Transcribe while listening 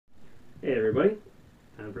Hey everybody,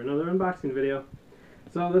 time for another unboxing video.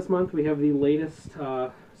 So this month we have the latest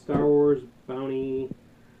Star Wars Bounty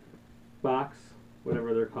box,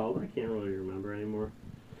 whatever they're called. I can't really remember anymore.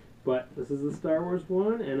 But this is the Star Wars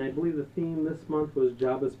one, and I believe the theme this month was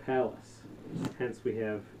Jabba's Palace. Hence we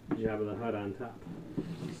have Jabba the Hutt on top.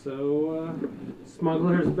 So,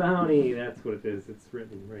 Smuggler's Bounty, that's what it is. It's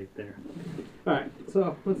written right there. Alright,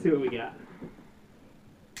 so let's see what we got.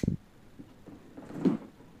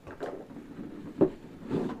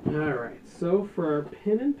 Alright, so for our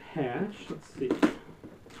pin and patch, let's see.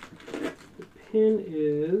 The pin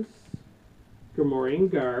is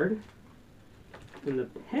Gamorrean Guard, and the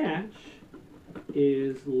patch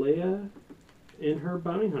is Leia in her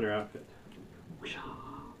bounty hunter outfit.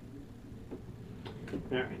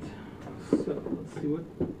 Alright, so let's see what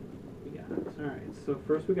we got. Alright, so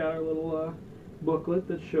first we got our little booklet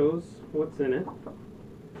that shows what's in it.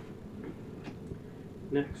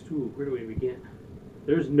 Next, where do we begin?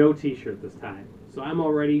 There's no t-shirt this time, so I'm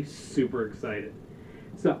already super excited.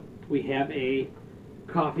 So, we have a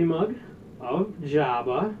coffee mug of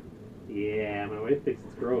Jabba. Yeah, my wife thinks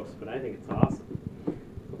it's gross, but I think it's awesome.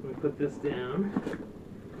 Let me put this down.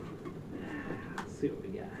 Let's see what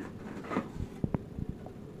we got.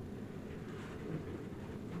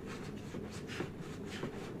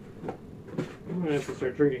 I'm going to have to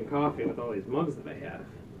start drinking coffee with all these mugs that I have.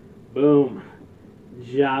 Boom.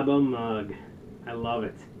 Jabba mug. I love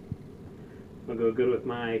it. I'll go good with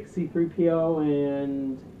my C-3PO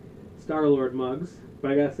and Star-Lord mugs.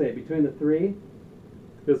 But I gotta say, between the three,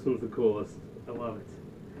 this one's the coolest. I love it.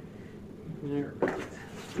 Alright.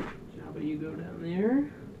 Jabba, you go down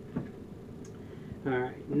there.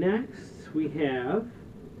 Alright, next we have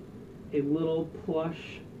a little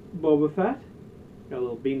plush Boba Fett. Got a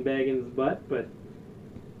little beanbag in his butt, but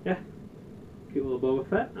yeah, cute little Boba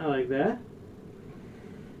Fett. I like that.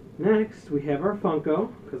 Next, we have our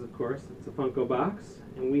Funko, because of course it's a Funko box,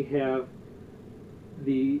 and we have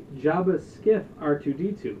the Jabba Skiff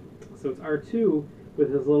R2-D2. So it's R2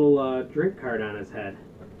 with his little drink card on his head.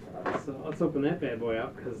 So let's open that bad boy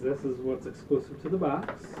out, because this is what's exclusive to the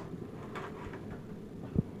box.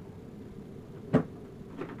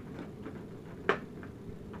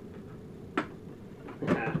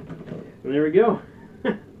 And there we go.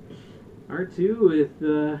 R2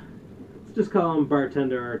 with let's just call him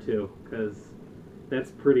Bartender R2, because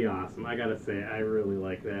that's pretty awesome. I gotta say, I really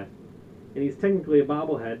like that. And he's technically a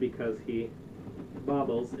bobblehead because he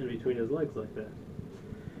bobbles in between his legs like that.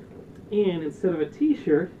 And instead of a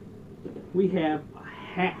t-shirt, we have a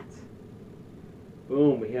hat.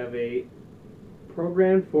 Boom, we have a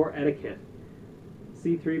program for etiquette.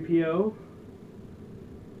 C-3PO,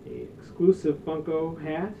 a exclusive Funko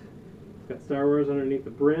hat. It's got Star Wars underneath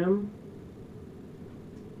the brim.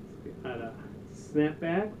 Got a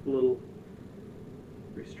snapback, a little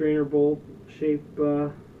restrainer bolt shape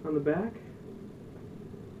on the back.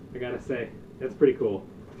 I gotta say, that's pretty cool.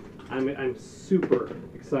 I'm super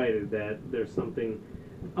excited that there's something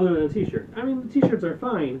other than a t-shirt. I mean, the t-shirts are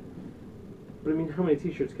fine, but I mean, how many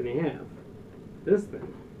t-shirts can you have? This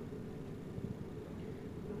thing.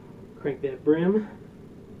 Crank that brim.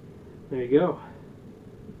 There you go.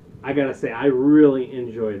 I gotta say, I really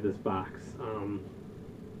enjoyed this box.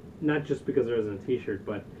 Not just because there isn't a t-shirt,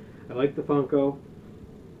 but I like the Funko.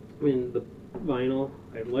 I mean, the vinyl.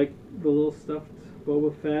 I like the little stuffed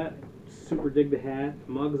Boba Fett. Super dig the hat.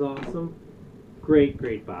 The mug's awesome. Great,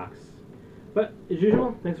 great box. But, as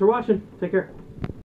usual, thanks for watching. Take care.